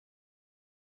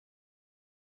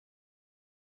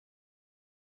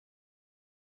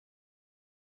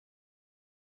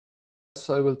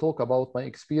I will talk about my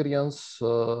experience.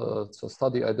 It's a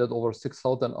study I did over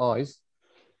 6,000 eyes.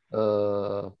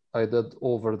 I did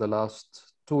over the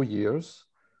last 2 years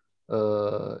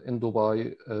in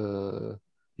Dubai,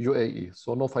 UAE.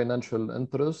 So no financial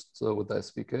interest with the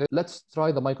SBK. Let's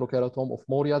try the microkeratome of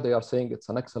Moria. They are saying it's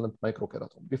an excellent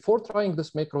microkeratome. Before trying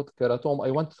this microkeratome,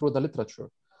 I went through the literature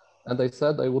and I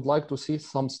said I would like to see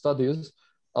some studies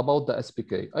about the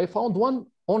SBK. I found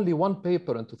only one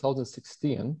paper in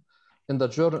 2016 in the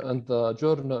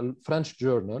journal, French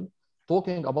journal,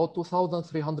 talking about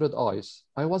 2,300 eyes.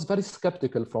 I was very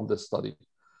skeptical from this study,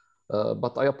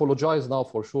 but I apologize now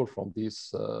for sure from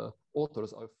these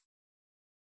authors.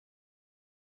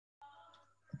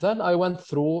 Then I went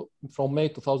through from May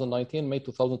 2019, May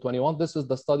 2021. This is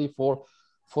the study for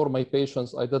my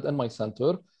patients I did in my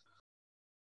center.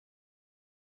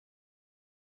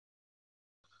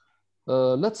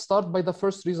 Let's start by the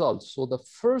first results. So the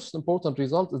first important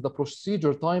result is the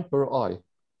procedure time per eye.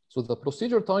 So the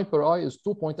procedure time per eye is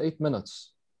 2.8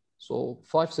 minutes. So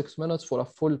 5-6 minutes for a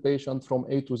full patient from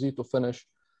A to Z to finish.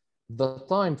 The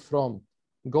time from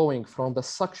going from the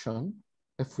suction,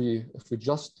 if we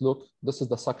just look, this is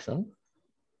the suction.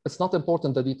 It's not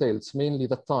important the detail, it's mainly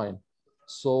the time.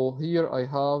 So here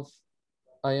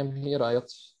I am here at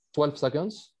 12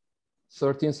 seconds,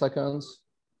 13 seconds,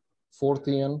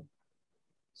 14,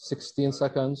 16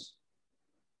 seconds.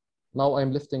 Now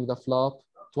I'm lifting the flap,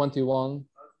 21,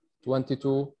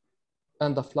 22,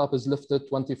 and the flap is lifted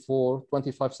 24,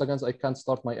 25 seconds. I can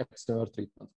start my external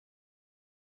treatment.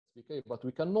 Okay, but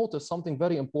we can notice something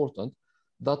very important,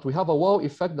 that we have a wow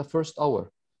effect the first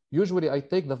hour. Usually I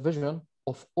take the vision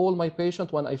of all my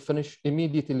patients when I finish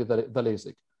immediately the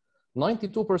LASIK.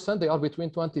 92%, they are between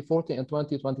 20/40 and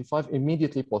 20/25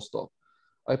 immediately post-op.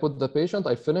 I put the patient,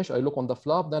 I finish, I look on the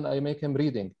flap, then I make him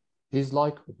reading. He's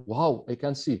like, wow, I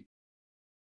can see.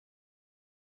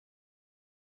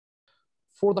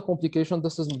 For the complication,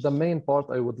 this is the main part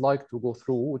I would like to go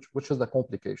through, which is the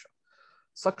complication.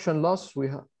 Suction loss, we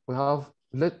have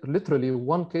literally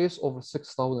one case over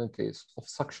 6,000 cases of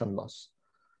suction loss,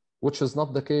 which is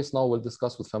not the case now we'll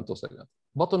discuss with femtosecond.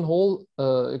 Buttonhole,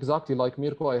 exactly like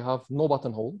Mirko, I have no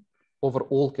buttonhole over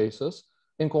all cases.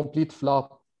 Incomplete flap.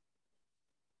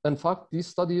 In fact, this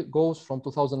study goes from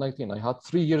 2019. I had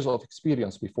 3 years of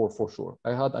experience before, for sure.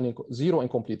 I had zero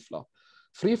incomplete flap.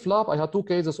 Free flap, I had 2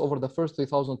 cases over the first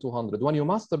 3,200. When you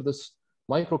master this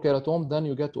microkeratome, then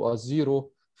you get to a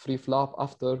 0 free flap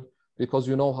after, because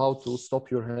you know how to stop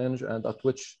your hinge and at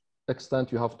which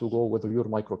extent you have to go with your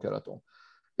microkeratome.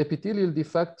 Epithelial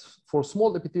defect, for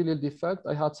small epithelial defect,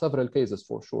 I had several cases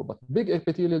for sure, but big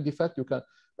epithelial defect,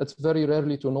 it's very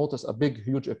rarely to notice a big,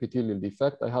 huge epithelial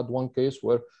defect. I had one case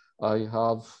where I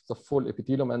have the full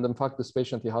epithelium, and in fact, this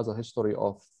patient, he has a history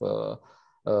of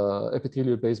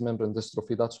epithelial base membrane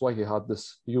dystrophy. That's why he had this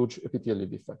huge epithelial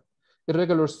defect.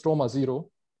 Irregular stroma 0.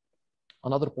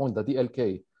 Another point, the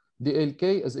DLK.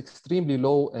 DLK is extremely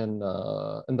low in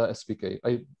the SBK.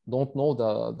 I don't know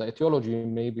the etiology,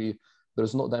 maybe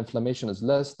there's no, the inflammation is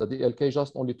less. The DLK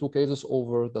just only 2 cases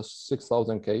over the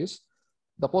 6,000 case.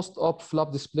 The post-op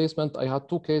flap displacement, I had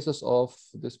 2 cases of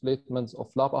displacements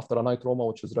of flap after an eye trauma,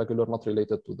 which is regular, not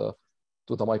related to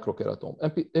the microkeratome.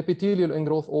 Epithelial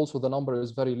ingrowth, also the number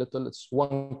is very little. It's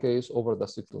 1 case over the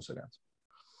 6,000 seconds.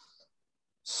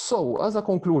 So as a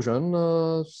conclusion,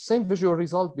 same visual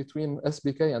result between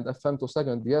SBK and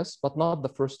femtosecond, yes, but not the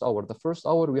first hour. The first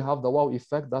hour, we have the wow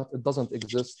effect that it doesn't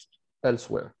exist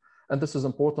elsewhere. And this is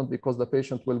important because the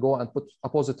patient will go and put a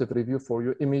positive review for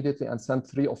you immediately and send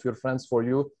 3 of your friends for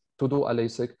you to do a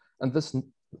LASIK. And this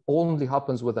only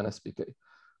happens with an SBK.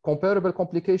 Comparable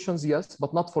complications, yes,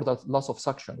 but not for the loss of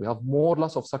suction. We have more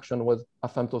loss of suction with a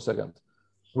femtosecond.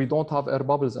 We don't have air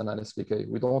bubbles in an SBK.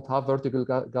 We don't have vertical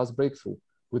gas breakthrough.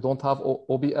 We don't have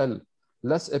OBL,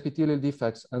 less epithelial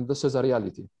defects, and this is a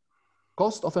reality.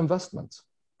 Cost of investment,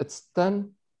 it's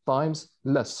 10 times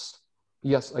less.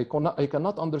 Yes, I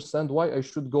cannot understand why I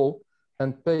should go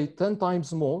and pay 10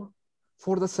 times more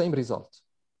for the same result.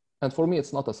 And for me,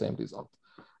 it's not the same result.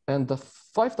 And the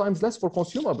 5 times less for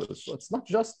consumables. So it's not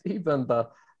just even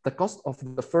the cost of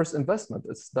the first investment.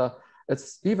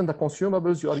 It's even the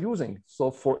consumables you are using.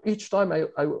 So for each time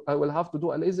I will have to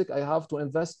do a LASIK, I have to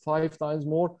invest 5 times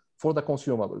more for the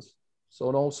consumables.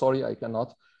 So no, sorry,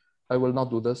 I will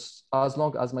not do this as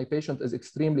long as my patient is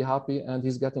extremely happy and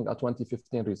he's getting a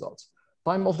 20/15 results.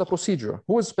 Time of the procedure,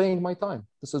 who is paying my time?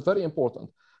 This is very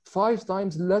important. 5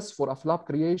 times less for a flap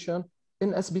creation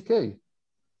in SBK.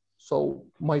 So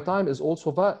my time is also,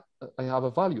 I have a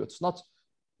value. It's not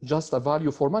just a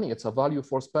value for money. It's a value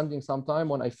for spending some time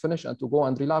when I finish and to go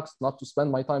and relax, not to spend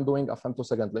my time doing a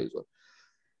femtosecond laser.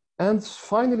 And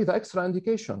finally, the extra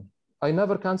indication. I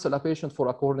never cancel a patient for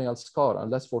a corneal scar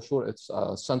unless for sure it's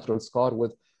a central scar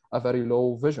with a very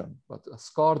low vision. But a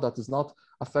scar that is not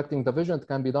affecting the vision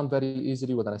can be done very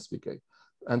easily with an SBK.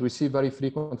 And we see very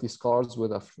frequently scars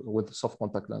with soft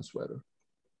contact lens wearer.